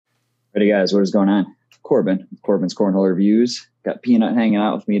Ready, guys? What is going on? Corbin, Corbin's Cornhole Reviews. Got Peanut hanging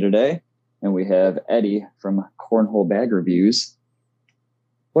out with me today, and we have Eddie from Cornhole Bag Reviews.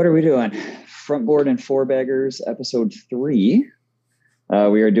 What are we doing? Frontboard and Four Baggers, episode 3.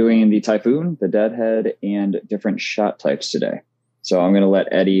 We are doing the Typhoon, the Deadhead, and different shot types today. So I'm going to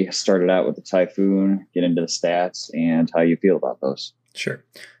let Eddie start it out with the Typhoon, get into the stats, and how you feel about those. Sure.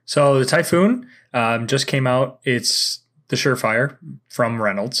 So the Typhoon just came out. It's the Surefire from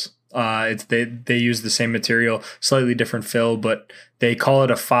Reynolds. They use the same material, slightly different fill, but they call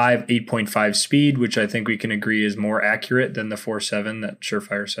it a 8.5 speed, which I think we can agree is more accurate than the 4.7 that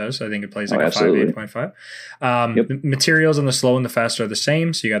Surefire says. I think it plays like a 8.5. Yep. Materials on the slow and the fast are the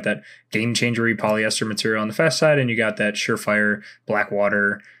same. So you got that game changery polyester material on the fast side, and you got that Surefire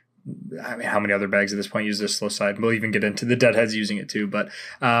Blackwater. I mean, how many other bags at this point use this slow side? We'll even get into the Deadheads using it too. But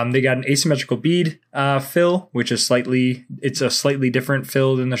they got an asymmetrical bead fill, which is it's a slightly different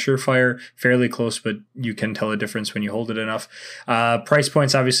fill than the Surefire, fairly close, but you can tell a difference when you hold it enough. Price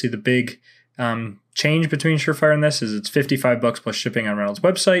points, obviously the big change between Surefire and this is it's $55 plus shipping on Reynolds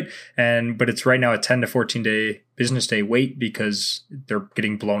website, but it's right now a 10 to 14 day business day wait because they're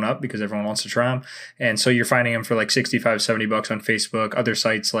getting blown up because everyone wants to try them. And so you're finding them for like $65-$70 on Facebook. Other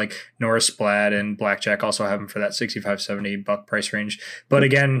sites like Norris Splat and Blackjack also have them for that $65-$70 price range. But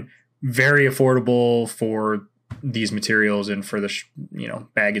again, very affordable for these materials and for the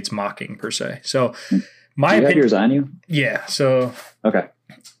bag it's mocking per se. So my opinion, have yours on you? Yeah. So okay.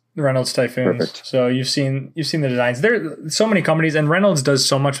 The Reynolds Typhoons. Perfect. So you've seen the designs. There are so many companies, and Reynolds does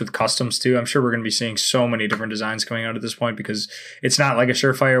so much with customs too. I'm sure we're going to be seeing so many different designs coming out at this point because it's not like a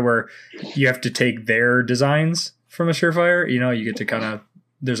Surefire where you have to take their designs from a Surefire. You get to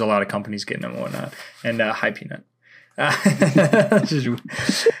there's a lot of companies getting them and whatnot. And hi, Peanut.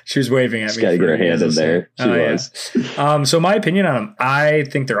 She was waving at me. Got to get her hand in there. She was. Yeah. So my opinion on them, I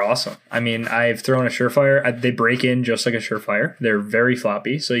think they're awesome. I mean, I've thrown a Surefire. They break in just like a Surefire. They're very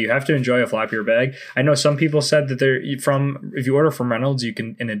floppy, so you have to enjoy a floppier bag. I know some people said that if you order from Reynolds, you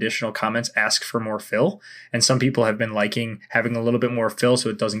can, in additional comments, ask for more fill. And some people have been liking having a little bit more fill so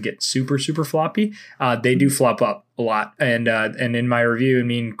it doesn't get super, super floppy. They do flop up a lot. And in my review, and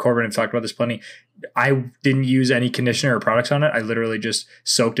me and Corbin have talked about this plenty, I didn't use any conditioner or products on it. I literally just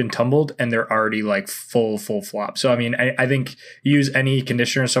soaked and tumbled, and they're already like full flop. So, I mean, I think use any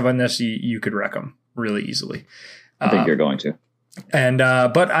conditioner and stuff on this, you could wreck them really easily. I think you're going to. And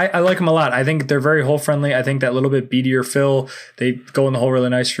but I like them a lot. I think they're very hole friendly. I think that little bit beadier fill, they go in the hole really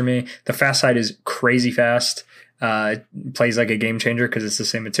nice for me. The fast side is crazy fast. It plays like a game changer because it's the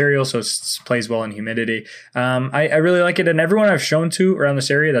same material, so it plays well in humidity. I really like it, and everyone I've shown to around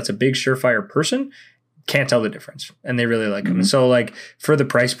this area that's a big Surefire person can't tell the difference, and they really like them. And so, like, for the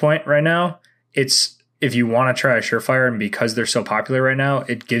price point right now, it's if you want to try a Surefire, and because they're so popular right now,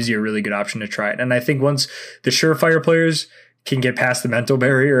 it gives you a really good option to try it. And I think once the Surefire players can get past the mental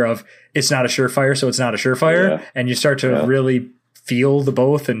barrier of it's not a Surefire, so it's not a Surefire, and you start to really feel the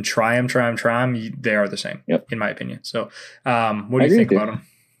both and try them, they are the same, in my opinion. So what do you think about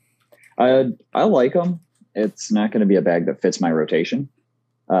them? I like them. It's not going to be a bag that fits my rotation.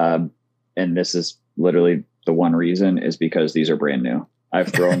 And this is literally the one reason is because these are brand new. I've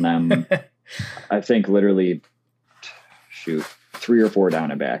thrown them, I think literally 3 or 4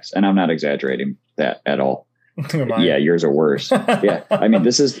 down at backs. And I'm not exaggerating that at all. Yeah, yours are worse. Yeah. I mean,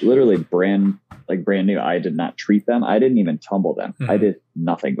 this is literally brand new. I did not treat them. I didn't even tumble them. I did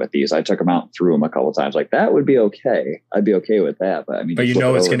nothing with these. I took them out and threw them a couple times. Like, that would be okay. I'd be okay with that. But I mean,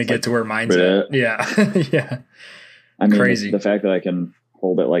 it's going to get to where mine's at. Yeah. Yeah. I mean, crazy. The fact that I can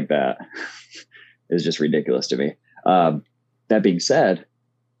hold it like that is just ridiculous to me. That being said,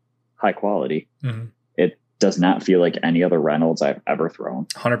 high quality. It does not feel like any other Reynolds I've ever thrown.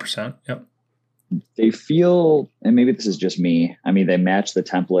 100%. Yep. They feel, and maybe this is just me, I mean, they match the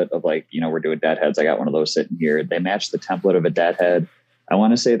template of we're doing Deadheads. I got one of those sitting here. They match the template of a Deadhead. I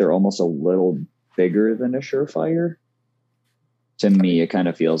want to say they're almost a little bigger than a Surefire. To me, it kind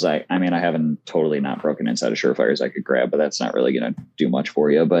of feels like, I mean, I haven't totally not broken inside of Surefires I could grab, but that's not really going to do much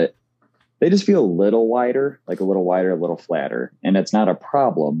for you. But they just feel a little wider, a little flatter. And it's not a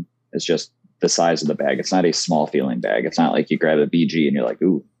problem. It's just the size of the bag. It's not a small feeling bag. It's not like you grab a BG and you're like,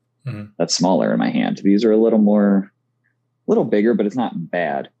 ooh, that's smaller in my hand. These are a little bigger, but it's not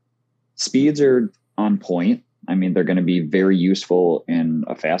bad. Speeds are on point. I mean, they're going to be very useful in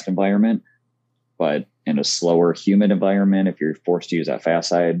a fast environment, but in a slower, humid environment, if you're forced to use that fast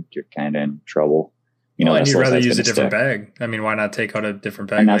side, you're kind of in trouble. And you'd rather use a different bag. I mean, why not take out a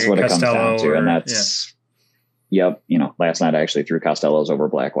different bag? And that's what it comes down to. And that's, Yep. Last night I actually threw Costellos over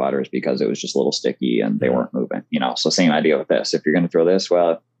Blackwaters because it was just a little sticky and they weren't moving, so same idea with this. If you're going to throw this,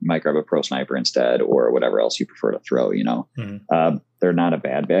 well, You might grab a Pro Sniper instead, or whatever else you prefer to throw, They're not a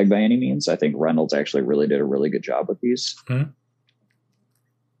bad bag by any means. I think Reynolds actually really did a really good job with these. Mm-hmm.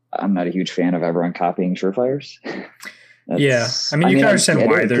 I'm not a huge fan of everyone copying Surefires. Yeah. I mean, you can understand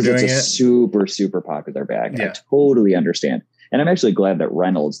why they're doing it's a super, super popular bag. Yeah. I totally understand. And I'm actually glad that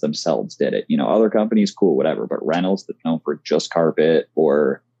Reynolds themselves did it. Other companies, cool, whatever. But Reynolds, that's known for just carpet,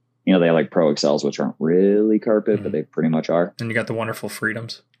 or, they have like Pro Excels, which aren't really carpet, but they pretty much are. And you got the wonderful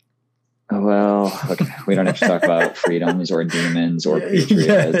Freedoms. Well, okay. We don't have to talk about Freedoms or Demons or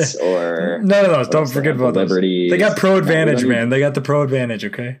Patriots or... No. Don't forget about Liberty. They got Pro Advantage, man. They got the Pro Advantage,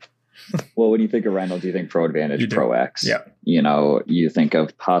 okay? Well, when you think of Reynolds, you think Pro Advantage, Pro X. Yeah. You think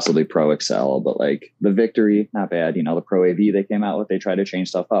of possibly Pro Excel, but like the Victory, not bad. The Pro AV they came out with, they try to change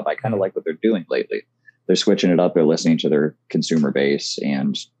stuff up. I kind of like what they're doing lately. They're switching it up. They're listening to their consumer base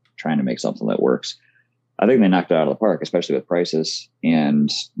and trying to make something that works. I think they knocked it out of the park, especially with prices.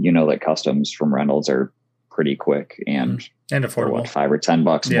 And that customs from Reynolds are pretty quick and affordable. $5 or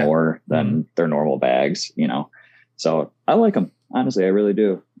 $10 more than their normal bags, So I like them. Honestly, I really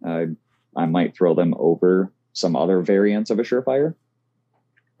do. I might throw them over some other variants of a Surefire.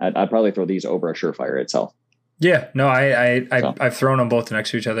 I'd probably throw these over a Surefire itself. Yeah, no, I've thrown them both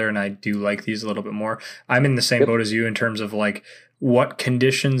next to each other, and I do like these a little bit more. I'm in the same boat as you in terms of like, what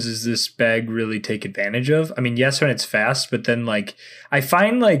conditions does this bag really take advantage of? I mean, yes, when it's fast, but then like I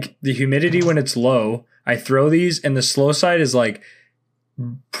find like the humidity when it's low, I throw these, and the slow side is like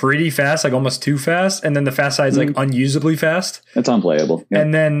pretty fast, like almost too fast, and then the fast side is like unusably fast. It's unplayable. Yep.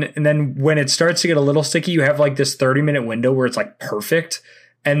 And then when it starts to get a little sticky, you have like this 30-minute window where it's like perfect,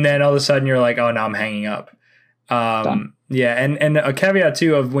 and then all of a sudden you're like, oh, now I'm hanging up. Yeah, and a caveat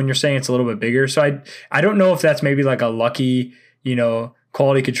too of when you're saying it's a little bit bigger. So I don't know if that's maybe like a lucky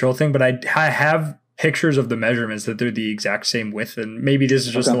quality control thing, but I have pictures of the measurements that they're the exact same width, and maybe this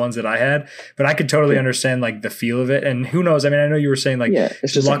is just the ones that I had, but I could totally understand like the feel of it. And who knows? I mean, I know you were saying like,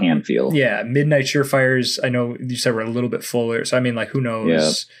 it's just a hand feel. Yeah. Midnight Surefires, I know you said were a little bit fuller. So I mean, like, who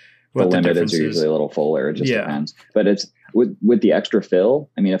knows what the difference is. Usually a little fuller. It just depends. But it's with the extra fill.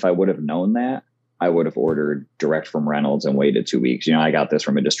 I mean, if I would have known that, I would have ordered direct from Reynolds and waited 2 weeks. I got this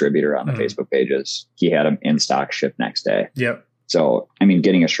from a distributor on the Facebook pages. He had them in stock, shipped next day. Yep. So, I mean,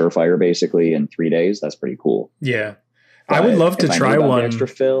 getting a Surefire basically in 3 days, that's pretty cool. Yeah. But I would love to try one. Extra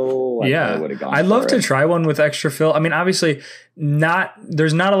fill. I'd love to try one with extra fill. I mean, obviously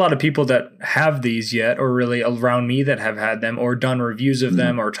there's not a lot of people that have these yet, or really around me that have had them or done reviews of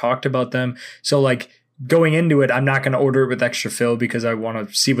them or talked about them. So like going into it, I'm not going to order it with extra fill because I want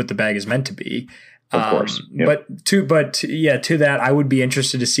to see what the bag is meant to be. Of course. Yep. But to that, I would be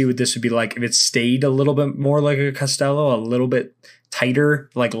interested to see what this would be like if it stayed a little bit more like a Costello, a little bit tighter,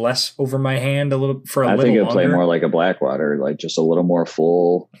 like less over my hand I think it'd play more like a Blackwater, like just a little more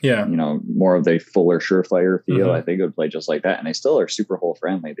full, more of the fuller Surefire feel. I think it would play just like that. And they still are super hole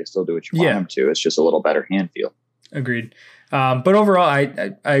friendly. They still do what you want them to. It's just a little better hand feel. Agreed. But overall,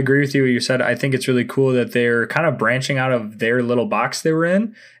 I agree with you what you said. I think it's really cool that they're kind of branching out of their little box they were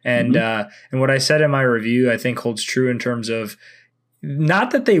in. And and what I said in my review, I think holds true in terms of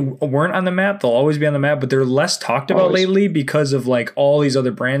not that they weren't on the map. They'll always be on the map, but they're less talked about lately because of like all these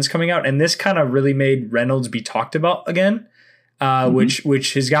other brands coming out. And this kind of really made Reynolds be talked about again,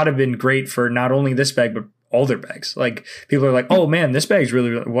 which has got to have been great for not only this bag, but all their bags. Like people are like, oh man, this bag's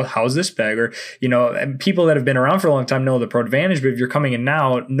really, how's this bag? Or, and people that have been around for a long time know the Pro Advantage, but if you're coming in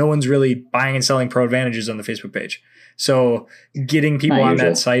now, no one's really buying and selling Pro Advantages on the Facebook page. So getting people on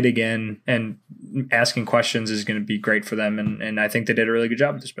that site again and asking questions is going to be great for them. And I think they did a really good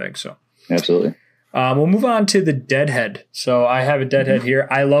job with this bag. So absolutely. We'll move on to the Deadhead. So I have a Deadhead here.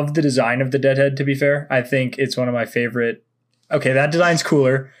 I love the design of the Deadhead, to be fair. I think it's one of my favorite. Okay, that design's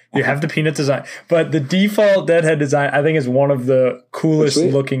cooler. You have the peanut design, but the default Deadhead design, I think, is one of the coolest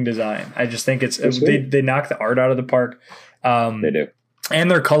looking design. I just think they knock the art out of the park. They do.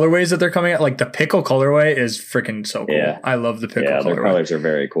 And their colorways that they're coming out, like the pickle colorway is freaking so cool. Yeah. I love the pickle colorway. Their colors are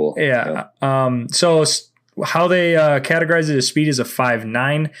very cool. Yeah. So how they categorize it as speed is a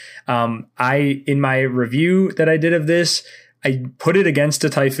 5.9. In my review that I did of this, I put it against a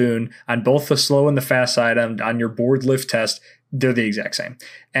Typhoon on both the slow and the fast side on your board lift test. They're the exact same.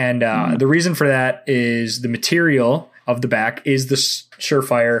 And the reason for that is the material of the back is the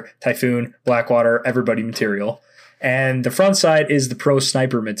Surefire, Typhoon, Blackwater, everybody material. And the front side is the Pro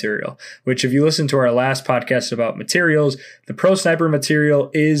Sniper material, which if you listen to our last podcast about materials, the Pro Sniper material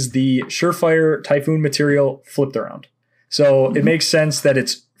is the Surefire Typhoon material flipped around. So it makes sense that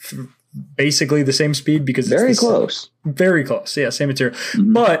it's basically the same speed because it's very close. Very close. Yeah, same material.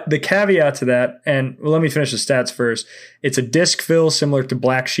 But the caveat to that, and let me finish the stats first. It's a disc fill similar to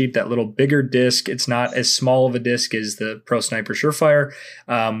Black Sheep, that little bigger disc. It's not as small of a disc as the Pro Sniper Surefire,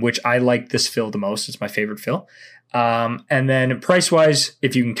 which I like this fill the most. It's my favorite fill. And then price wise,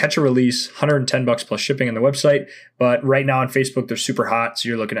 if you can catch a release, $110 plus shipping on the website. But right now on Facebook, they're super hot. So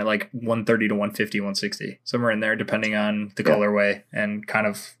you're looking at like 130 to 150, 160, somewhere in there, depending on the colorway and kind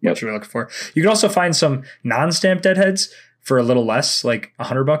of what you're looking for. You can also find some non-stamped deadheads for a little less, like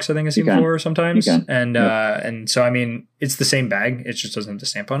 $100, I think I've seen for sometimes. And so, I mean, it's the same bag. It just doesn't have the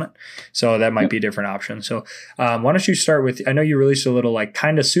stamp on it. So that might be a different option. So why don't you start with, I know you released a little like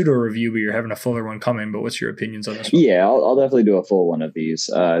kind of pseudo review, but you're having a fuller one coming, but what's your opinions on this one? Yeah, I'll definitely do a full one of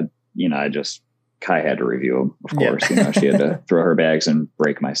these. Kai had to review them, of course. She had to throw her bags and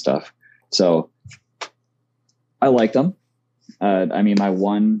break my stuff. So I liked them. My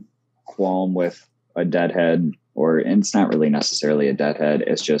one qualm with a deadhead, and it's not really necessarily a deadhead,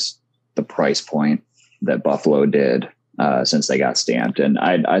 it's just the price point that Buffalo did since they got stamped. And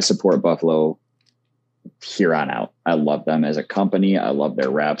I support Buffalo here on out. I love them as a company. I love their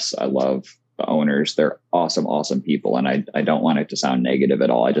reps. I love the owners. They're awesome, awesome people. And I don't want it to sound negative at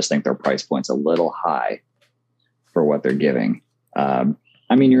all. I just think their price point's a little high for what they're giving.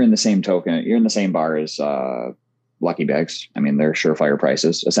 You're in the same token. You're in the same bar as Lucky Bags. They're Surefire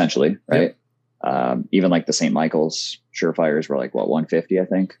prices, essentially, right? Yep. Even like the St. Michael's Surefires were like, 150, I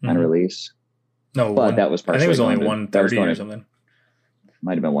think, on release. No, but that was partially. I think it was only 130 or something.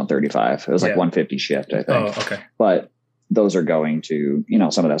 Might have been 150. It was like 150 shipped, I think. Oh, okay. But those are going to,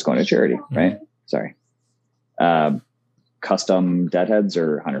 some of that's going to charity, right? Sorry. Custom deadheads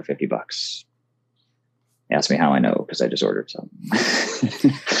are $150. Ask me how I know, because I just ordered some.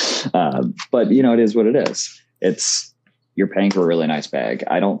 But it is what it is. You're paying for a really nice bag.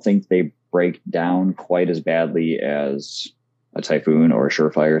 I don't think they break down quite as badly as a Typhoon or a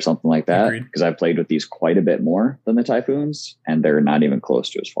Surefire or something like that, because I've played with these quite a bit more than the Typhoons, and they're not even close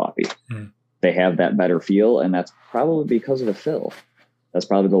to as floppy. They have that better feel, and that's probably because of the fill. That's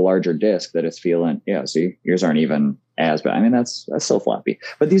probably the larger disc that it's feeling. Yeah, see, yours aren't even as bad. That's still floppy.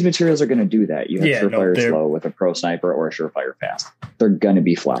 But these materials are going to do that. You have Surefire slow with a Pro Sniper or a Surefire fast. They're going to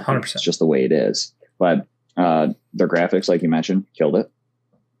be floppy. 100%. It's just the way it is. But their graphics, like you mentioned, killed it.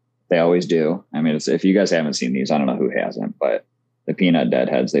 They always do. If you guys haven't seen these, I don't know who hasn't, but the Peanut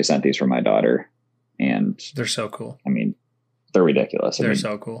Deadheads, they sent these for my daughter, and they're so cool. They're ridiculous. They're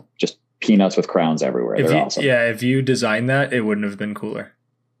so cool. Just peanuts with crowns everywhere. They're awesome. Yeah, if you designed that, it wouldn't have been cooler.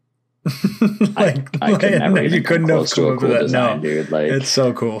 I could never even come close to a cool design, dude. It's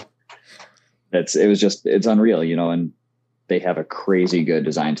so cool. It's unreal, and they have a crazy good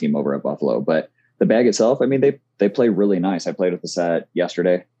design team over at Buffalo. But the bag itself, they play really nice. I played with the set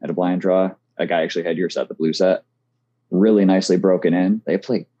yesterday at a blind draw. A guy actually had your set, the blue set, really nicely broken in. They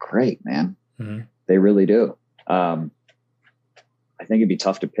play great, man. They really do. I think it'd be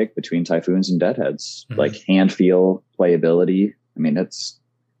tough to pick between Typhoons and Deadheads, like hand feel, playability. It's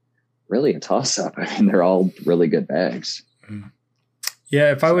really a toss up. They're all really good bags.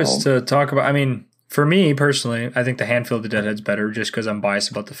 Yeah. If I was to talk about, for me personally, I think the hand fill of the Deadhead's better, just because I'm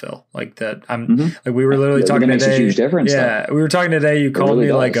biased about the fill. Like that, like we were literally talking today. It makes a huge difference. Yeah, we were talking today. You called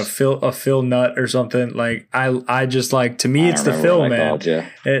me like a fill nut or something. Like I just like, to me, it's the fill, man.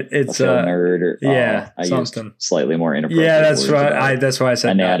 It's a nerd or I something used slightly more inappropriate. Yeah, that's right. That's why I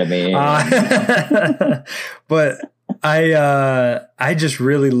said anatomy. But I just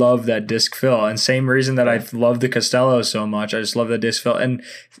really love that disc fill, and same reason that I love the Costello so much. I just love that disc fill, and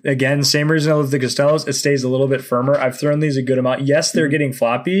again, same reason I love the Costellos. It stays a little bit firmer. I've thrown these a good amount. Yes, they're getting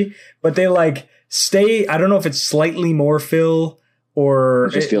floppy, but they stay. I don't know if it's slightly more fill or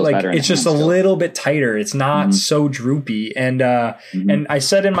it just feels better. It's just a little bit tighter. It's not so droopy, and I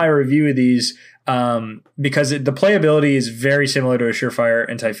said in my review of these. Because the playability is very similar to a Surefire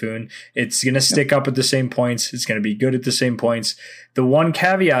and Typhoon. It's going to stick up at the same points. It's going to be good at the same points. The one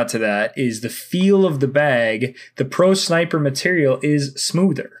caveat to that is the feel of the bag. The Pro Sniper material is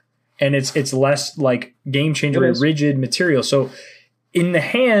smoother, and it's less like game changer rigid material. So in the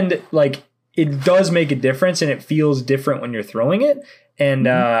hand, it does make a difference, and it feels different when you're throwing it. And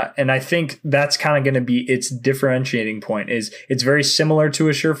I think that's kind of going to be its differentiating point. Is it's very similar to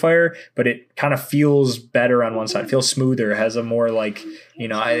a Surefire, but it kind of feels better on one side. It feels smoother, has a more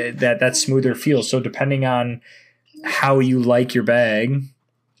that smoother feel. So depending on how you like your bag,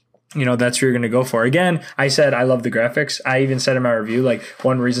 that's what you're going to go for. Again, I said I love the graphics. I even said in my review,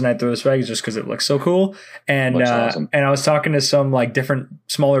 one reason I throw this bag is just because it looks so cool. And awesome. And I was talking to some different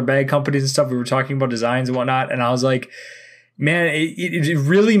smaller bag companies and stuff. We were talking about designs and whatnot, and I was like, Man, it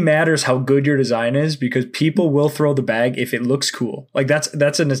really matters how good your design is, because people will throw the bag if it looks cool. Like that's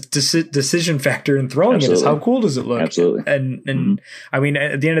a decision factor in throwing Absolutely. it, is how cool does it look? Absolutely. And I mean,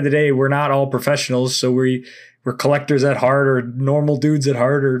 at the end of the day, we're not all professionals, so we're collectors at heart, or normal dudes at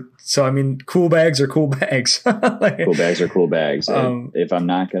heart, or so. I mean, cool bags are cool bags. Like, cool bags are cool bags. If I'm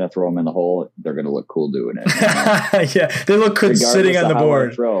not going to throw them in the hole, they're going to look cool doing it. Yeah, they look good sitting on the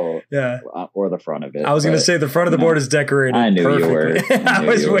board. Yeah, or the front of it. I was going to say the front of the board is decorated. I knew perfectly. you were. I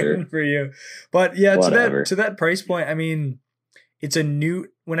was waiting for you. But yeah, Whatever. to that price point, I mean, it's a new.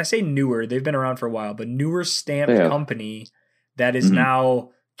 When I say newer, they've been around for a while, but newer stamped company that is now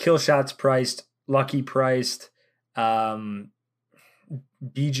Kill Shots priced, Lucky priced.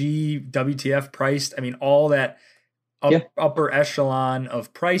 BG, WTF priced. I mean, all that upper echelon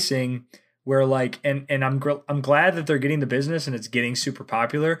of pricing, where like, and I'm glad that they're getting the business and it's getting super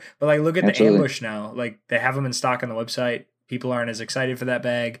popular. But like, look at the Ambush now. Like, they have them in stock on the website. People aren't as excited for that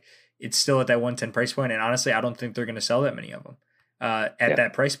bag. It's still at that 110 price point, and honestly, I don't think they're going to sell that many of them at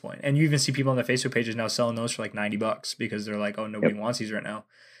that price point. And you even see people on the Facebook pages now selling those for like $90 because they're like, oh, nobody wants these right now.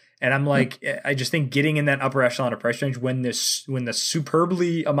 And I'm like, I just think getting in that upper echelon of price range when the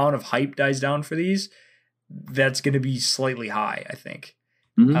superbly amount of hype dies down for these, that's going to be slightly high, I think.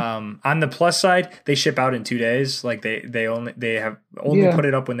 On the plus side, they ship out in 2 days. Like they have only put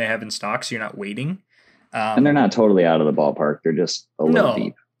it up when they have in stock, so you're not waiting. And they're not totally out of the ballpark. They're just a little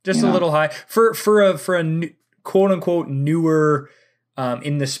deep, just a little high for a new, quote unquote newer.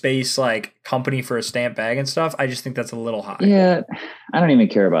 In the space, like company for a stamp bag and stuff, I just think that's a little high. Yeah, I don't even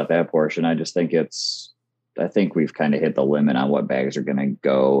care about that portion. I just think I think we've kind of hit the limit on what bags are going to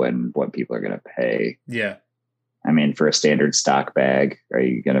go and what people are going to pay. Yeah. I mean, for a standard stock bag, are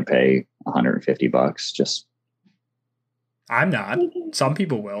you going to pay $150? Just. I'm not. Some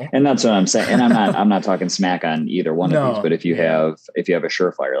people will. And that's what I'm saying. And I'm not talking smack on either one of these, but if you have a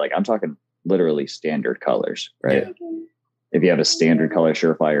Surefire, like I'm talking literally standard colors, right? Yeah. If you have a standard color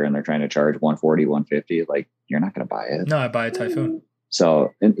Surefire and they're trying to charge $140, $150, like you're not going to buy it. No, I buy a Typhoon.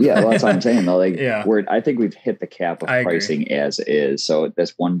 So well, that's what I'm saying though. Like I think we've hit the cap of pricing as is. So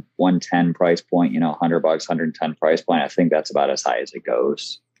this 110 price point, $100, 110 price point, I think that's about as high as it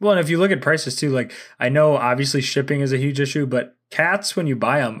goes. Well, and if you look at prices too, like I know obviously shipping is a huge issue, but cats when you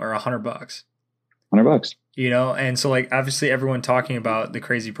buy them are $100. $100. And so like obviously everyone talking about the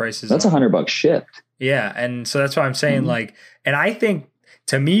crazy prices. That's $100 shipped. Yeah, and so that's why I'm saying like, and I think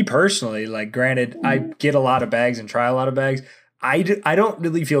to me personally, like granted, I get a lot of bags and try a lot of bags. I don't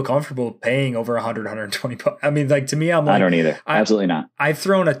really feel comfortable paying over 100, 120 bucks. I mean, like to me, I'm like, I don't either. Absolutely not. I've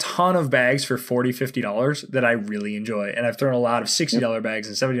thrown a ton of bags for $40, $50 that I really enjoy. And I've thrown a lot of $60 bags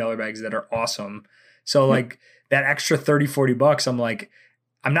and $70 bags that are awesome. So like that extra 30, $40, I'm like,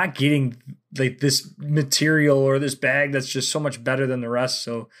 I'm not getting like this material or this bag that's just so much better than the rest.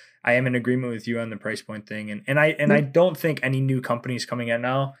 So I am in agreement with you on the price point thing. And I don't think any new companies coming out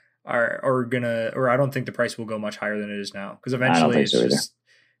now are gonna, or I don't think the price will go much higher than it is now. Because eventually it's just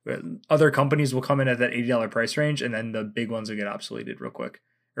other companies will come in at that $80 price range, and then the big ones will get obsoleted real quick.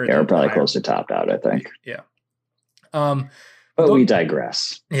 They're probably close to topped out, I think. Yeah. But we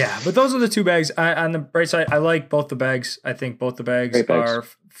digress. Yeah, but those are the two bags. On the bright side, I like both the bags. I think both the bags are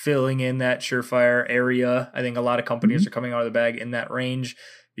filling in that Surefire area. I think a lot of companies are coming out of the bag in that range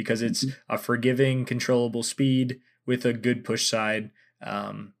because it's a forgiving, controllable speed with a good push side.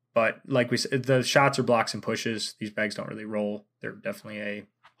 But like we said, the shots are blocks and pushes. These bags don't really roll. They're definitely a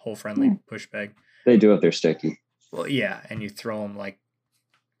hole-friendly push bag. They do if they're sticky. Well, yeah, and you throw them like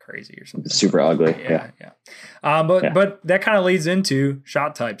crazy or something. Super ugly. Yeah. But that kind of leads into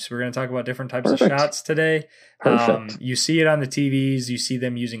shot types. We're going to talk about different types of shots today. You see it on the TVs. You see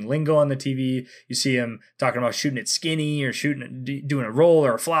them using lingo on the TV. You see them talking about shooting it skinny or doing a roll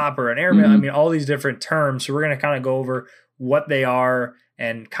or a flop or an airmail. I mean, all these different terms. So we're going to kind of go over what they are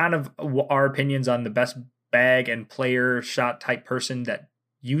and kind of our opinions on the best bag and player shot type person that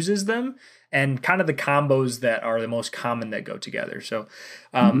uses them, and kind of the combos that are the most common that go together. So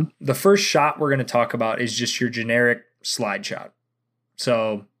the first shot we're going to talk about is just your generic slide shot.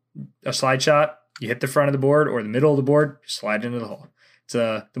 So a slide shot, you hit the front of the board or the middle of the board, slide into the hole. It's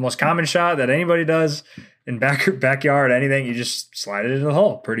the most common shot that anybody does in backyard, anything. You just slide it into the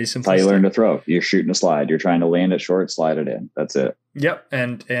hole. Pretty simple. How you learn to throw. You're shooting a slide. You're trying to land it short, slide it in. That's it. Yep.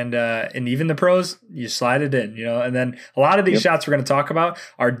 And even the pros, you slide it in, and then a lot of these shots we're going to talk about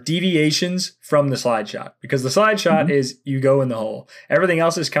are deviations from the slide shot, because the slide shot is you go in the hole. Everything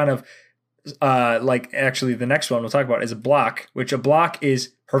else is kind of like actually the next one we'll talk about is a block, which a block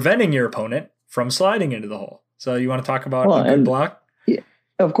is preventing your opponent from sliding into the hole. So you want to talk about a good block? Yeah,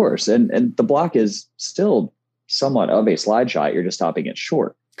 of course. And the block is still somewhat of a slide shot. You're just stopping it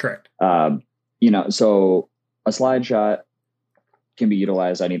short. Correct. So a slide shot can be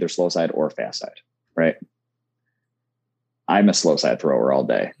utilized on either slow side or fast side, right? I'm a slow side thrower all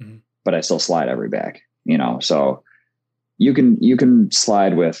day, but I still slide every bag, so you can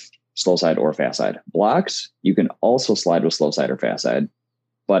slide with slow side or fast side. Blocks, you can also slide with slow side or fast side,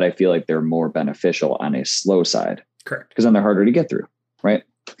 but I feel like they're more beneficial on a slow side. Correct. Because then they're harder to get through, right?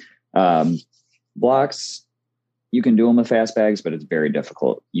 Blocks, you can do them with fast bags, but it's very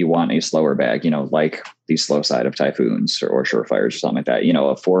difficult. You want a slower bag, like the slow side of Typhoons or Surefires or something like that,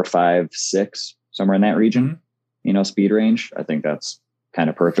 a 4, 5, 6, somewhere in that region, speed range. I think that's kind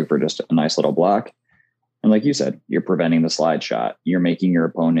of perfect for just a nice little block. And like you said, you're preventing the slide shot. You're making your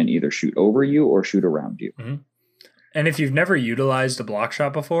opponent either shoot over you or shoot around you. And if you've never utilized a block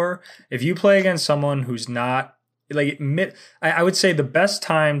shot before, if you play against someone who's not I would say the best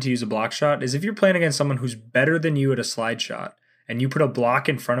time to use a block shot is if you're playing against someone who's better than you at a slide shot and you put a block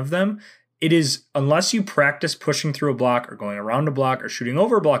in front of them. It is, unless you practice pushing through a block or going around a block or shooting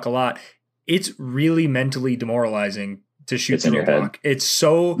over a block a lot, it's really mentally demoralizing to shoot through a block. It's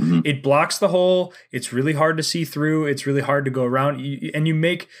so, it blocks the hole. It's really hard to see through. It's really hard to go around. And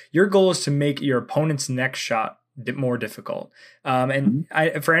your goal is to make your opponent's next shot more difficult. For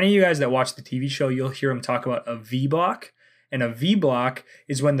any of you guys that watch the TV show, you'll hear him talk about a V block. And a V block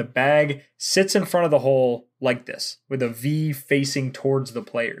is when the bag sits in front of the hole like this, with a V facing towards the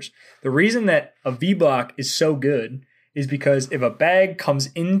players. The reason that a V block is so good is because if a bag comes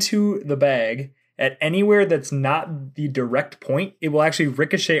into the bag at anywhere that's not the direct point, it will actually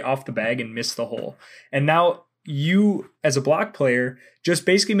ricochet off the bag and miss the hole. And now you, as a block player, just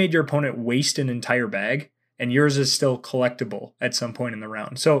basically made your opponent waste an entire bag, and yours is still collectible at some point in the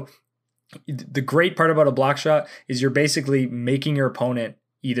round. So the great part about a block shot is you're basically making your opponent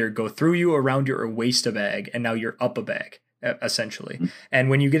either go through you, around you, or waste a bag, and now you're up a bag, essentially. And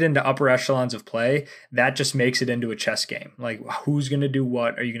when you get into upper echelons of play, that just makes it into a chess game. Like, who's going to do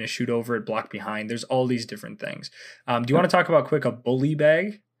what? Are you going to shoot over it, block behind? There's all these different things. Do you want to talk about quick a bully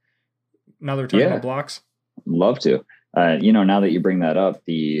bag? Now that we're talking about blocks? Love to. Now that you bring that up,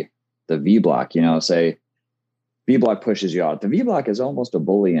 the V block, say V block pushes you out. The V block is almost a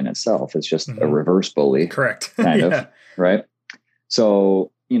bully in itself. It's just a reverse bully. Correct. Kind of, right?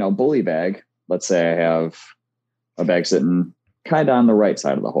 So, bully bag, let's say I have a bag sitting kind of on the right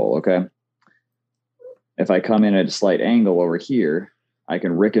side of the hole. Okay. If I come in at a slight angle over here, I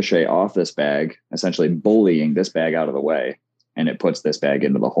can ricochet off this bag, essentially bullying this bag out of the way, and it puts this bag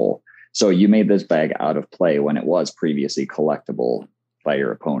into the hole. So you made this bag out of play when it was previously collectible by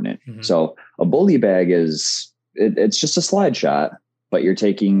your opponent. So a bully bag it's just a slide shot, but you're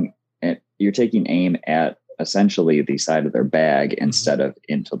taking aim at essentially the side of their bag instead of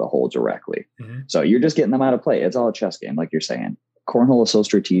into the hole directly. So you're just getting them out of play. It's all a chess game, like you're saying. Cornhole is so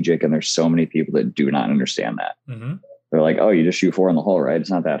strategic, and there's so many people that do not understand that. They're like, oh, you just shoot 4 in the hole, right? It's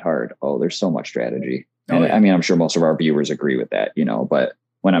not that hard. Oh, there's so much strategy. And I mean, I'm sure most of our viewers agree with that, but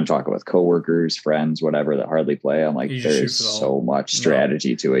when I'm talking with coworkers, friends, whatever, that hardly play, I'm like, there's so much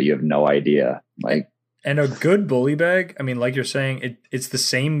strategy to it. You have no idea. And a good bully bag, I mean, like you're saying, it's the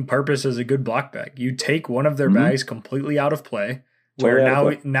same purpose as a good block bag. You take one of their bags completely out of play,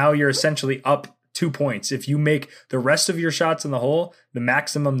 where now you're essentially up 2 points. If you make the rest of your shots in the hole, the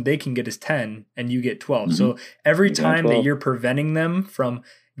maximum they can get is 10, and you get 12. So every time that you're preventing them from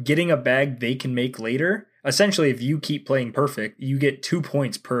getting a bag they can make later, essentially, if you keep playing perfect, you get 2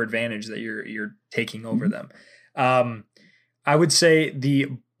 points per advantage that you're taking over them. I would say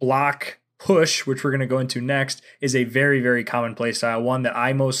the block push, which we're going to go into next, is a very, very common play style, one that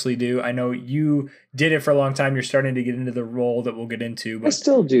I mostly do. I know you did it for a long time. You're starting to get into the role that we'll get into. But I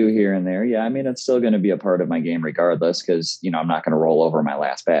still do here and there. Yeah, I mean, it's still going to be a part of my game regardless, because, I'm not going to roll over my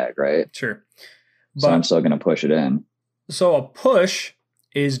last bag, right? Sure. So I'm still going to push it in. So a push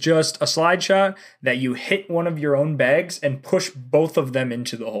is just a slide shot that you hit one of your own bags and push both of them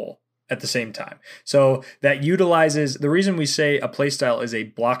into the hole at the same time. So that utilizes, the reason we say a play style is a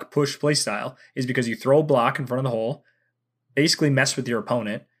block push play style is because you throw a block in front of the hole, basically mess with your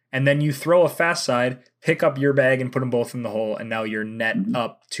opponent, and then you throw a fast side, pick up your bag and put them both in the hole, and now you're net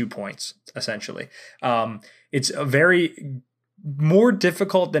up 2 points, essentially. It's a very more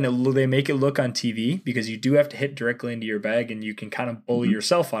difficult than they make it look on TV, because you do have to hit directly into your bag and you can kind of bully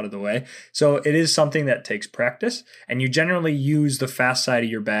yourself out of the way. So it is something that takes practice, and you generally use the fast side of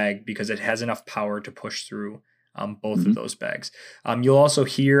your bag because it has enough power to push through both of those bags. You'll also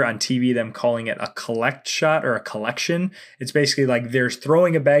hear on TV them calling it a collect shot or a collection. It's basically like they're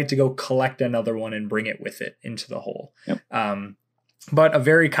throwing a bag to go collect another one and bring it with it into the hole. But a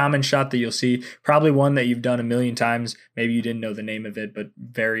very common shot that you'll see, probably one that you've done a million times. Maybe you didn't know the name of it, but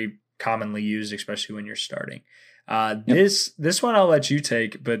very commonly used, especially when you're starting. This one I'll let you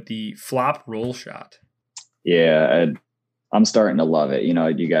take, but the flop roll shot. Yeah, I'm starting to love it. You know,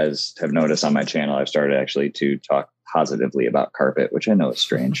 you guys have noticed on my channel, I've started actually to talk positively about carpet, which I know is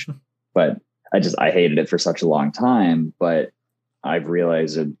strange, but I hated it for such a long time. But I've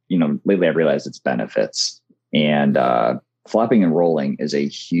realized that, you know, lately I've realized its benefits, and flopping and rolling is a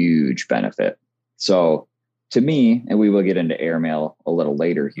huge benefit. So to me, and we will get into airmail a little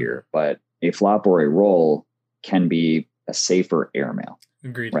later here, but a flop or a roll can be a safer airmail.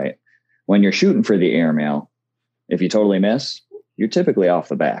 Agreed. Right? When you're shooting for the airmail, if you totally miss, you're typically off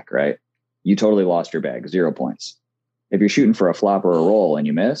the back, right? You totally lost your bag, 0 points. If you're shooting for a flop or a roll and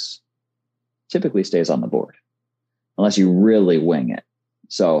you miss, typically stays on the board, unless you really wing it.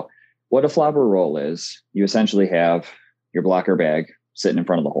 So what a flop or roll is, you essentially have your blocker bag sitting in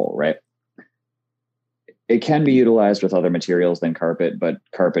front of the hole, right? It can be utilized with other materials than carpet, but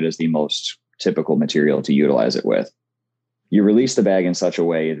carpet is the most typical material to utilize it with. You release the bag in such a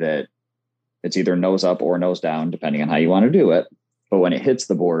way that it's either nose up or nose down, depending on how you want to do it. But when it hits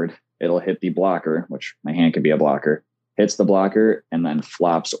the board, it'll hit the blocker, which my hand could be a blocker, hits the blocker and then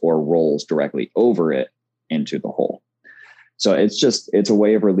flops or rolls directly over it into the hole. So it's a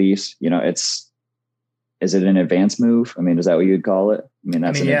way of release. You know, is it an advanced move? I mean, is that what you'd call it? I mean,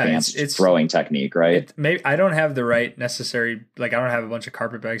 that's an advanced throwing technique, right? Maybe I don't have the right necessary, like I don't have a bunch of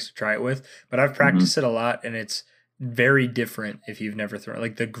carpet bags to try it with, but I've practiced it a lot, and it's very different if you've never thrown.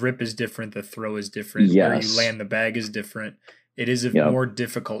 Like the grip is different, the throw is different, where you land the bag is different. It is a more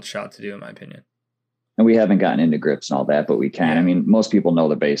difficult shot to do, in my opinion. And we haven't gotten into grips and all that, but we can. Yeah. I mean, most people know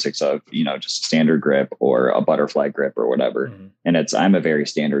the basics of, you know, just a standard grip or a butterfly grip or whatever. Mm-hmm. And I'm a very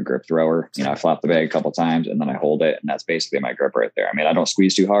standard grip thrower. You know, I flop the bag a couple times and then I hold it, and that's basically my grip right there. I mean, I don't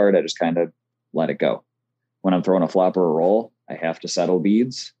squeeze too hard. I just kind of let it go. When I'm throwing a flop or a roll, I have to settle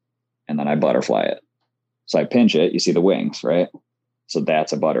beads and then I butterfly it. So I pinch it, you see the wings, right? So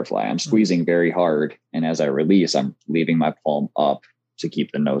that's a butterfly. I'm squeezing very hard. And as I release, I'm leaving my palm up to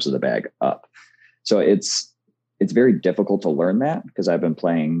keep the nose of the bag up. So it's very difficult to learn that, because I've been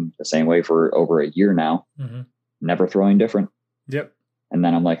playing the same way for over a year now, never throwing different. Yep. And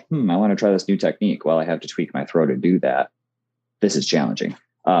then I'm like, I want to try this new technique. Well, I have to tweak my throw to do that. This is challenging.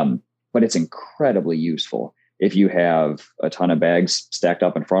 But it's incredibly useful. If you have a ton of bags stacked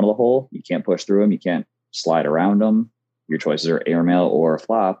up in front of the hole, you can't push through them. You can't slide around them. Your choices are airmail or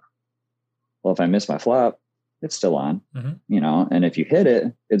flop. Well, if I miss my flop, it's still on, you know, and if you hit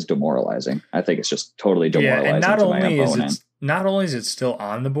it, it's demoralizing. I think it's just totally demoralizing. Yeah, and to not only is it still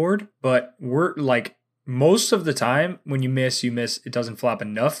on the board, but we're like, most of the time when you miss, it doesn't flop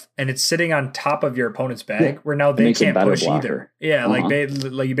enough, and it's sitting on top of your opponent's bag where now they can't push either. Yeah, like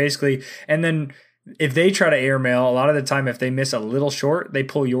you basically, and then if they try to airmail, a lot of the time, if they miss a little short, they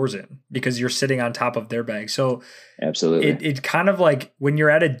pull yours in because you're sitting on top of their bag. So absolutely, it kind of like when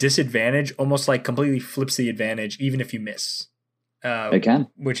you're at a disadvantage, almost like completely flips the advantage, even if you miss. It can,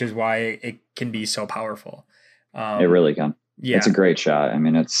 which is why it can be so powerful. It really can. Yeah, it's a great shot. I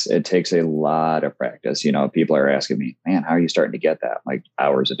mean, it takes a lot of practice. You know, people are asking me, man, how are you starting to get that? Like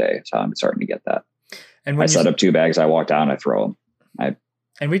hours a day. That's how I'm starting to get that. And when I set up 2 bags, I walk down, I throw them.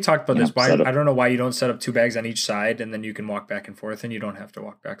 And we talked about this. Why I don't know why you don't set up 2 bags on each side, and then you can walk back and forth, and you don't have to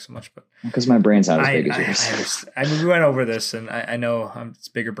walk back so much. But because my brain's not as big as yours. I mean, we went over this, and I know it's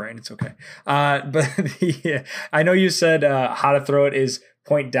bigger brain. It's okay. But I know you said how to throw it is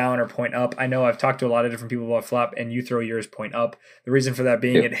point down or point up. I know I've talked to a lot of different people about flop, and you throw yours point up. The reason for that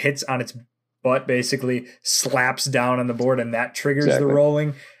being it hits on its butt, basically slaps down on the board, and that triggers the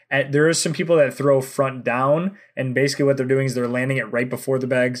rolling. And there is some people that throw front down, and basically what they're doing is they're landing it right before the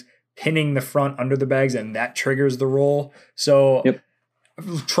bags, pinning the front under the bags, and that triggers the roll. So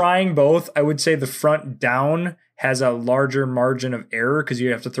trying both, I would say the front down has a larger margin of error because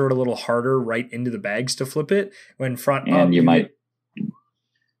you have to throw it a little harder right into the bags to flip it. When front up, you might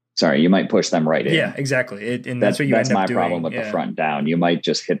push them right in. Yeah, exactly. That's what you end up doing. That's my problem with the front down. You might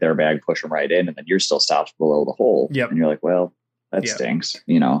just hit their bag, push them right in, and then you're still stopped below the hole. Yep. And you're like, well, that stinks,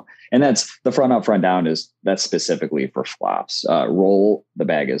 you know, and that's the front up, front down that's specifically for flops. Roll, the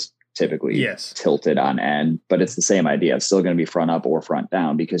bag is typically tilted on end, but it's the same idea. It's still going to be front up or front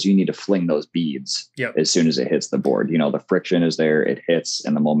down because you need to fling those beads as soon as it hits the board. You know, the friction is there, it hits,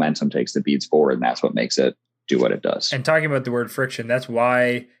 and the momentum takes the beads forward, and that's what makes it do what it does. And talking about the word friction, that's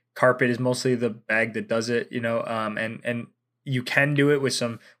why carpet is mostly the bag that does it, you know, and you can do it with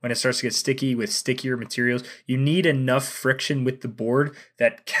when it starts to get sticky with stickier materials. You need enough friction with the board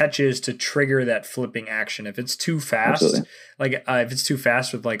that catches to trigger that flipping action. If it's too fast, Absolutely. If it's too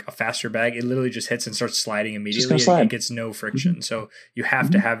fast with like a faster bag, it literally just hits and starts sliding immediately. Slide. It gets no friction. Mm-hmm. So you have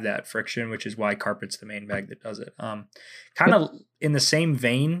to have that friction, which is why carpet's the main bag that does it. Kind of in the same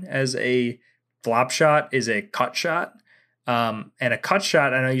vein as a flop shot is a cut shot. And a cut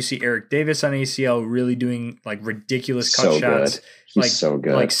shot, I know you see Eric Davis on ACL really doing like ridiculous cut shots. Good. He's so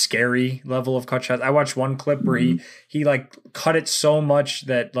good. Like scary level of cut shots. I watched one clip where he like cut it so much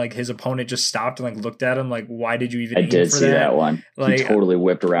that like his opponent just stopped and like looked at him like, why did you even aim for that? I did see that one. Like, he totally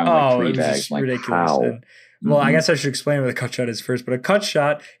whipped around like 3 bags. Like, ridiculous. How? And, well, I guess I should explain what a cut shot is first. But a cut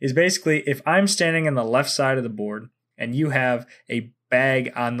shot is basically if I'm standing on the left side of the board and you have a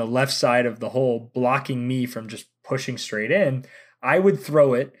bag on the left side of the hole blocking me from just pushing straight in, I would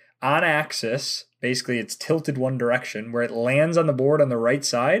throw it on axis. Basically, it's tilted one direction where it lands on the board on the right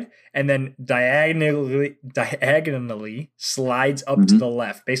side and then diagonally slides up to the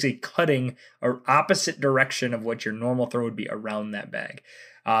left, basically cutting an opposite direction of what your normal throw would be around that bag.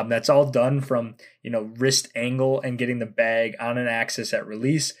 That's all done from, wrist angle and getting the bag on an axis at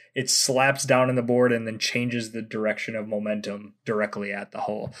release. It slaps down on the board and then changes the direction of momentum directly at the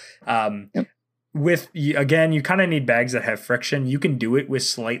hole. You kind of need bags that have friction. You can do it with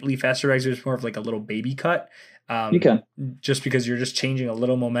slightly faster bags. It's more of like a little baby cut. You can. Just because you're just changing a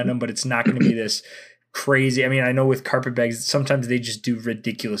little momentum, but it's not going to be this crazy. I mean, I know with carpet bags, sometimes they just do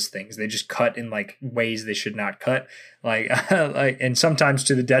ridiculous things. They just cut in like ways they should not cut, and sometimes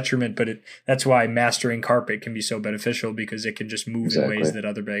to the detriment. But that's why mastering carpet can be so beneficial because it can just move in ways that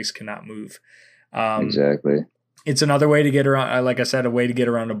other bags cannot move. Exactly. It's another way to get around. Like I said, a way to get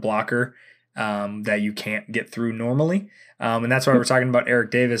around a blocker that you can't get through normally. And that's why we're talking about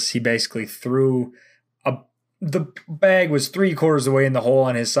Eric Davis. He basically threw the bag was 3/4 of the way in the hole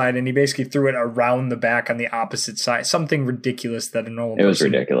on his side, and he basically threw it around the back on the opposite side. Something ridiculous that a normal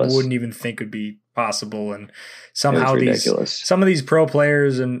person wouldn't even think would be possible. And somehow some of these pro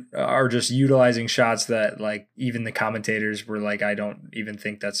players are just utilizing shots that like even the commentators were like, I don't even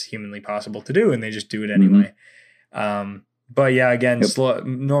think that's humanly possible to do, and they just do it anyway. But yeah, again,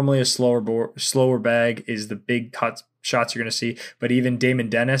 normally a slower bag is the big cut shots you're going to see. But even Damon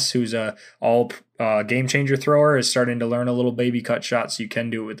Dennis, who's a all game changer thrower, is starting to learn a little baby cut shot. So you can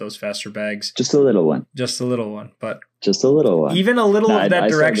do it with those faster bags. Just a little one. But just a little one. Even a little of that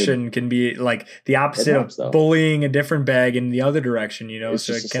direction can be like the opposite of bullying a different bag in the other direction. It's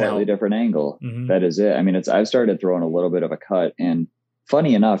so just a slightly different angle. That is it. I mean, I've started throwing a little bit of a cut, and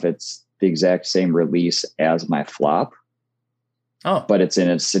funny enough, it's the exact same release as my flop. Oh, but it's in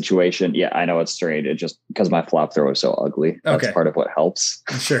a situation. Yeah, I know it's straight. It just because my flop throw is so ugly. That's part of what helps.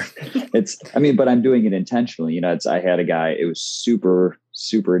 Sure. But I'm doing it intentionally. I had a guy, it was super,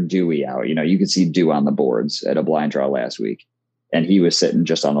 super dewy out. You could see dew on the boards at a blind draw last week. And he was sitting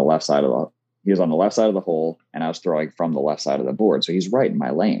just on the left side of the hole, and I was throwing from the left side of the board. So he's right in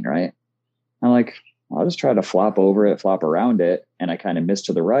my lane, right? I'm like, I'll just try to flop around it. And I kind of missed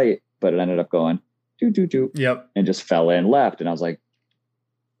to the right, but it ended up going do. Yep. And just fell in left. And I was like,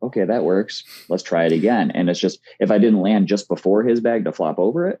 okay, that works. Let's try it again. And it's just, if I didn't land just before his bag to flop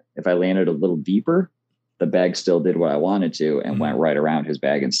over it, if I landed a little deeper, the bag still did what I wanted to and went right around his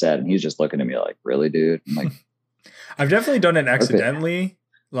bag instead. And he's just looking at me like, really, dude? I'm like, I've definitely done it accidentally,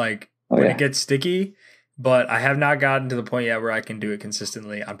 when it gets sticky, but I have not gotten to the point yet where I can do it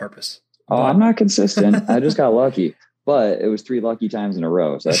consistently on purpose. I'm not consistent. I just got lucky. But it was 3 lucky times in a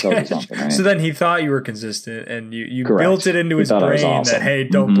row, so that tells you something, right? So then he thought you were consistent, and you built it into his brain that, hey,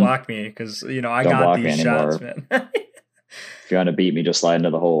 don't block me, because, I got these shots, man. If you want to beat me, just slide into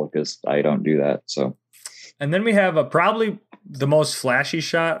the hole, because I don't do that. So, and then we have probably the most flashy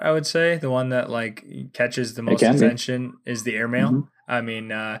shot, I would say, the one that catches the most attention is the airmail. I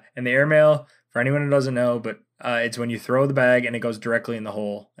mean, and the airmail, for anyone who doesn't know, but it's when you throw the bag and it goes directly in the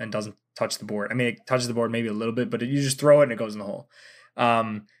hole and doesn't touch the board. I mean, it touches the board maybe a little bit, but you just throw it and it goes in the hole.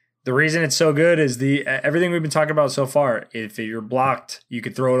 The reason it's so good is everything we've been talking about so far. If you're blocked, you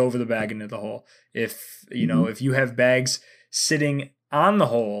could throw it over the bag into the hole. If if you have bags sitting on the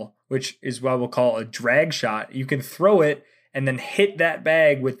hole, which is what we'll call a drag shot, you can throw it and then hit that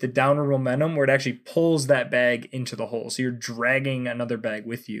bag with the downward momentum where it actually pulls that bag into the hole. So you're dragging another bag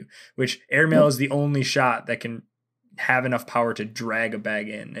with you, which airmail is the only shot that can have enough power to drag a bag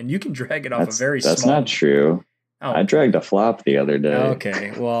in. And you can drag it off a very small... That's not true. Oh. I dragged a flop the other day.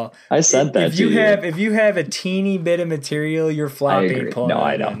 Okay, well... I said that to you. If you have a teeny bit of material, your flop ain't pulling. No,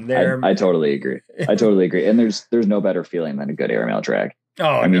 I know. I totally agree. And there's no better feeling than a good airmail drag. Oh,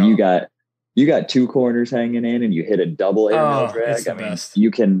 I mean, you got you got two corners hanging in and you hit a double airmail drag. I mean,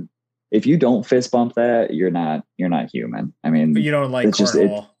 you can, if you don't fist bump that, you're not human. I mean, but you don't like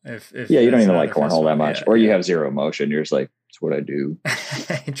cornhole. If you don't even like cornhole that much, or you have zero motion. You're just like, it's what I do.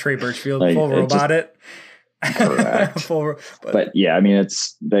 Trey Birchfield, like, full robot it. Correct. But yeah, I mean,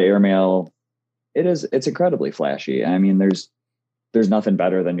 it's the airmail. It's incredibly flashy. I mean, there's nothing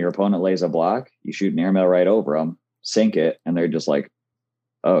better than your opponent lays a block, you shoot an airmail right over them, sink it, and they're just like,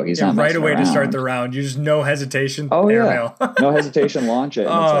 oh, he's not right away around. To start the round. You just no hesitation. Oh airmail. Yeah, no hesitation, launch it.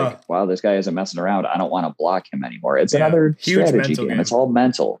 And it's like, wow, this guy isn't messing around. I don't want to block him anymore. It's another huge strategy game. It's all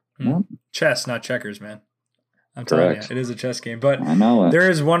mental. Mm-hmm. Chess, not checkers, man. I'm telling you, it is a chess game. But I know there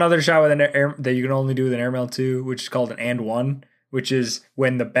is one other shot with an air that you can only do with an airmail too, which is called an and one, which is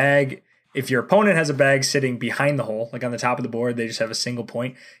when the bag. If your opponent has a bag sitting behind the hole, like on the top of the board, they just have a single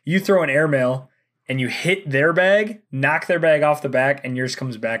point. You throw an airmail and you hit their bag, knock their bag off the back, and yours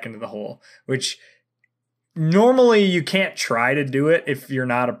comes back into the hole, which normally you can't try to do it if you're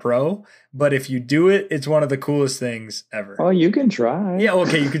not a pro. But if you do it, it's one of the coolest things ever. Oh, you can try. Yeah,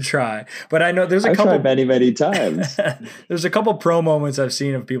 okay, you can try. But I know there's a couple. I've tried many times. There's a couple pro moments I've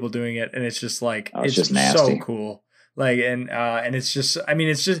seen of people doing it, and it's just like, it's just nasty. So cool. Like, and it's just, I mean,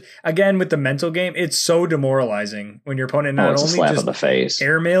 it's just, again, with the mental game, it's so demoralizing when your opponent not only slap just in the face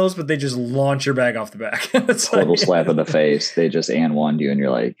airmails, but they just launch your bag off the back. It's total slap in the face. They just and one you, and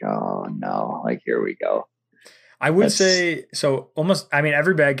you're like, oh no, like, here we go. I would say, so almost, I mean,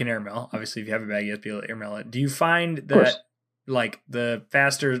 every bag can airmail. Obviously, if you have a bag, you have to be able to airmail it. Do you find that, like, the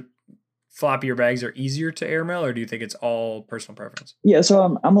faster, floppier bags are easier to airmail, or do you think it's all personal preference? Yeah,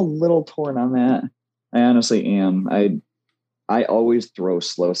 so I'm a little torn on that. I honestly am. I always throw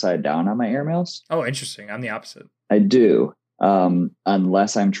slow side down on my airmails. Oh, interesting. I'm the opposite. I do,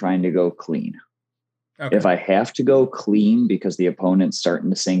 unless I'm trying to go clean. Okay. If I have to go clean because the opponent's starting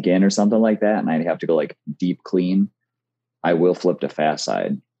to sink in or something like that, and I have to go like deep clean, I will flip to fast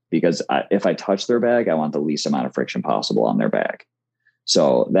side because if I touch their bag, I want the least amount of friction possible on their bag.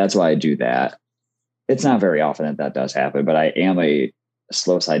 So that's why I do that. It's not very often that does happen, but I am a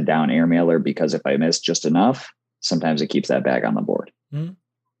slow side down airmailer because if I miss just enough, sometimes it keeps that bag on the board. Mm-hmm.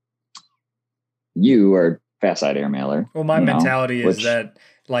 You are fast side airmailer. Well, my mentality is that,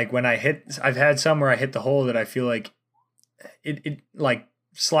 like, when I've had some where I hit the hole that I feel like it like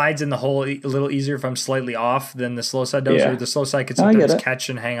slides in the hole a little easier if I'm slightly off than the slow side does, or the slow side could sometimes catch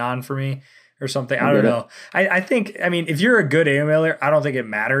and hang on for me or something. I don't know. I think, I mean, if you're a good airmailer, I don't think it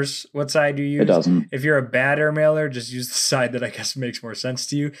matters what side you use. It doesn't. If you're a bad airmailer, just use the side that I guess makes more sense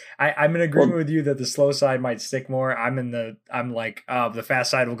to you. I'm in agreement with you that the slow side might stick more. I'm like, the fast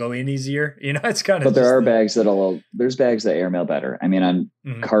side will go in easier. You know, it's kind of. But there are bags there's bags that airmail better. I mean,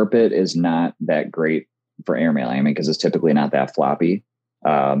 carpet is not that great for airmailing. I mean, because it's typically not that floppy.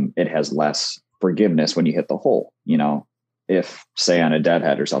 It has less forgiveness when you hit the hole, you know. If, say, on a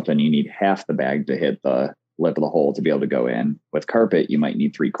deadhead or something, you need half the bag to hit the lip of the hole to be able to go in. With carpet, you might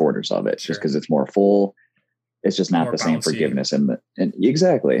need 3/4 of it just because it's more full. It's just not more the same bouncy forgiveness. And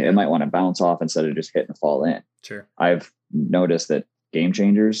exactly, it might want to bounce off instead of just hit and fall in. Sure. I've noticed that game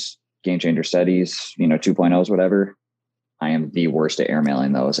changer studies, 2.0s, whatever, I am the worst at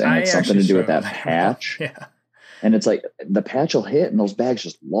airmailing those. And it's something to do with that patch. Yeah. And it's like the patch will hit and those bags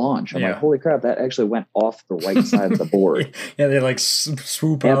just launch. I'm like, holy crap, that actually went off the right side of the board. Yeah, they like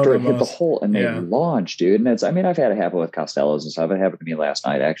swoop out after it hit the hole and they launch, dude. And I've had it happen with Costellos and stuff. It happened to me last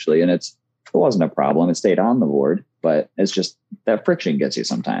night, actually. And it wasn't a problem. It stayed on the board, but it's just that friction gets you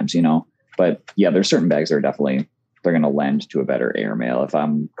sometimes, But yeah, there's certain bags that are definitely, they're going to lend to a better airmail. If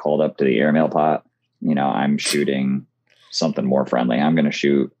I'm called up to the airmail pot, I'm shooting something more friendly. I'm going to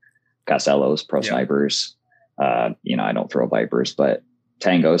shoot Costellos, Pro Snipers. I don't throw Vipers, but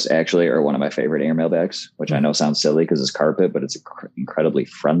Tangos actually are one of my favorite airmail bags, which I know sounds silly because it's carpet, but it's an incredibly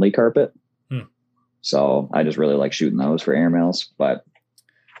friendly carpet. So I just really like shooting those for airmails. But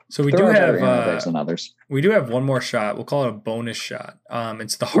so we do have one more shot. We'll call it a bonus shot.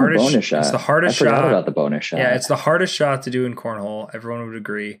 It's the hardest. Bonus shot. It's the hardest I forgot about the bonus shot. Yeah, it's the hardest shot to do in cornhole. Everyone would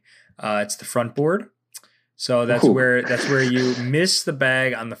agree. It's the front board. So that's where you miss the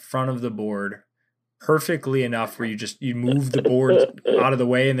bag on the front of the board perfectly enough where you move the board out of the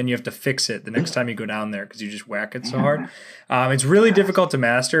way and then you have to fix it the next time you go down there because you just whack it so hard. It's really difficult to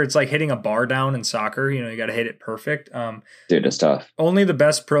master. It's like hitting a bar down in soccer. You got to hit it perfect. Dude, it's tough. Only the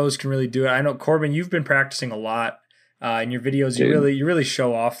best pros can really do it. I know, Corbin, you've been practicing a lot in your videos. Dude. You really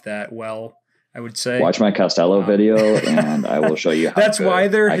show off that well, I would say. Watch my Costello video and I will show you how that's why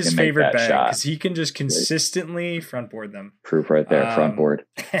they're his favorite bag, because he can just consistently front board them. Proof right there, front board.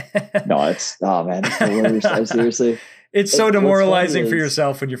 No, it's the worst. Seriously. It's so what's funny demoralizing for is-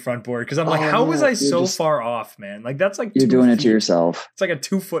 yourself when you front board because I'm like, Oh, how was yeah, I you're so just- far off, man? Like that's like You're 2 doing it to feet. yourself. It's like a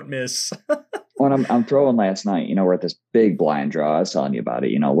 2-foot miss. When I'm throwing last night, we're at this big blind draw. I was telling you about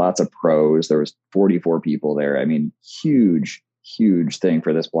it. Lots of pros. There was 44 people there. I mean, huge, huge thing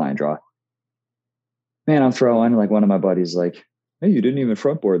for this blind draw. Man, I'm throwing, like one of my buddies like, hey, you didn't even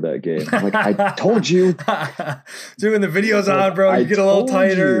front board that game. I'm like, I told you. Doing the videos on, bro. You get a little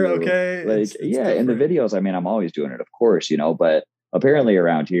tighter, okay? Like, yeah, in the videos, I mean, I'm always doing it, of course, but apparently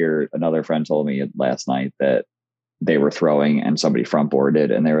around here, another friend told me last night that they were throwing and somebody front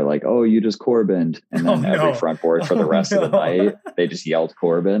boarded and they were like, oh, you just Corbined. And then every front board for the rest of the night, they just yelled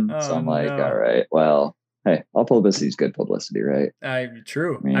Corbin. So I'm like, all right, well, hey, all publicity is good publicity, right?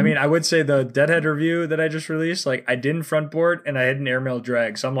 True. I mean, I would say the Deadhead review that I just released, like I didn't front board and I had an airmail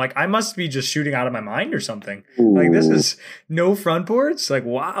drag. So I'm like, I must be just shooting out of my mind or something. Ooh. Like this is no front boards. Like,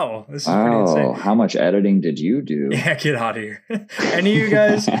 wow, this is pretty insane. How much editing did you do? Yeah, get out of here. Any of you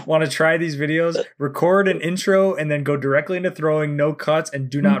guys want to try these videos, record an intro and then go directly into throwing, no cuts,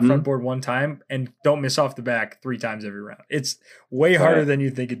 and do not front board one time and don't miss off the back 3 times every round. It's way harder than you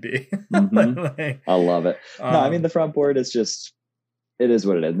think it'd be. Like, I love it. No, I mean, the front board is just, it is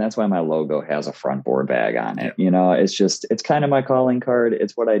what it is. And that's why my logo has a front board bag on it. It's kind of my calling card.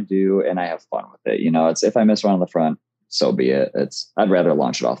 It's what I do. And I have fun with it. It's, if I miss one on the front, so be it. I'd rather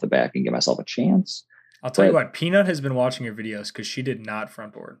launch it off the back and give myself a chance. I'll tell you what, Peanut has been watching your videos because she did not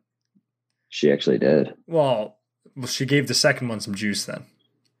front board. She actually did. Well, she gave the second one some juice then.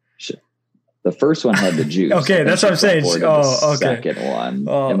 The first one had the juice. Okay, that's what I'm saying. The second one,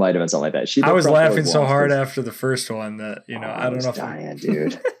 it might have been something like that. I was laughing so hard after the first one that I don't know. Dying,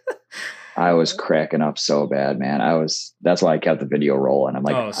 dude. I was cracking up so bad, man. That's why I kept the video rolling. I'm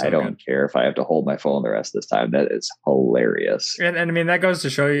like, I don't care if I have to hold my phone the rest of this time. That is hilarious. And I mean, that goes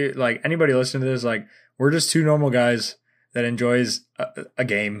to show you, like, anybody listening to this, like, we're just 2 normal guys that enjoys a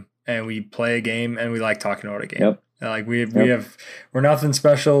game, and we play a game, and we like talking about a game. Yep. Like we're nothing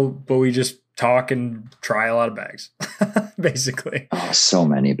special, but we just talk and try a lot of bags, basically. Oh, so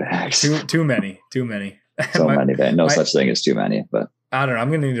many bags. Too many. So many bags. No such thing as too many, but I don't know. I'm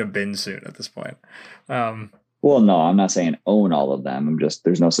going to need a bin soon at this point. Well, no, I'm not saying own all of them. I'm just,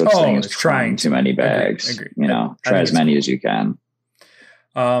 there's no such thing as trying too many bags. Agree. Try as many as you can.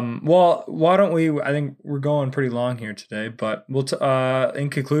 Well, why don't we, I think we're going pretty long here today, but we'll, in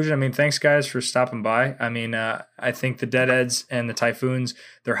conclusion, I mean, thanks guys for stopping by. I mean, I think the Deadheads and the Typhoons,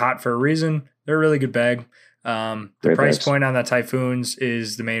 they're hot for a reason. They're a really good bag. The Great price bags. point on the Typhoons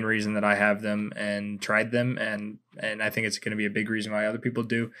is the main reason that I have them and tried them. And I think it's going to be a big reason why other people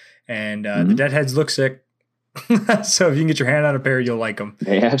do. And, the Deadheads look sick. So if you can get your hand on a pair, you'll like them.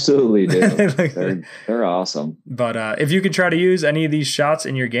 They absolutely do. They're awesome. But if you could try to use any of these shots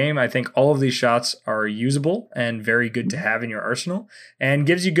in your game, I think all of these shots are usable and very good to have in your arsenal and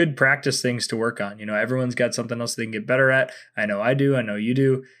gives you good practice things to work on. Everyone's got something else they can get better at. I know I do. I know you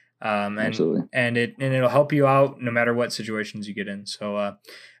do. Absolutely. And it'll help you out no matter what situations you get in. So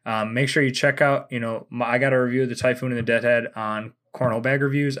make sure you check out, I got a review of the Typhoon and the Deadhead on Cornhole Bag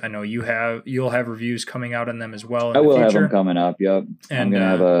Reviews. I know you'll have reviews coming out on them as well. I will have them coming up. Yep. And I'm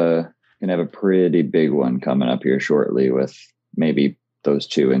gonna have a pretty big one coming up here shortly with maybe those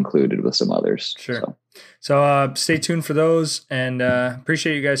 2 included with some others. Sure. So stay tuned for those, and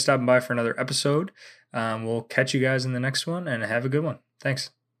appreciate you guys stopping by for another episode. We'll catch you guys in the next one, and have a good one.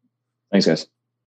 Thanks. Thanks, guys.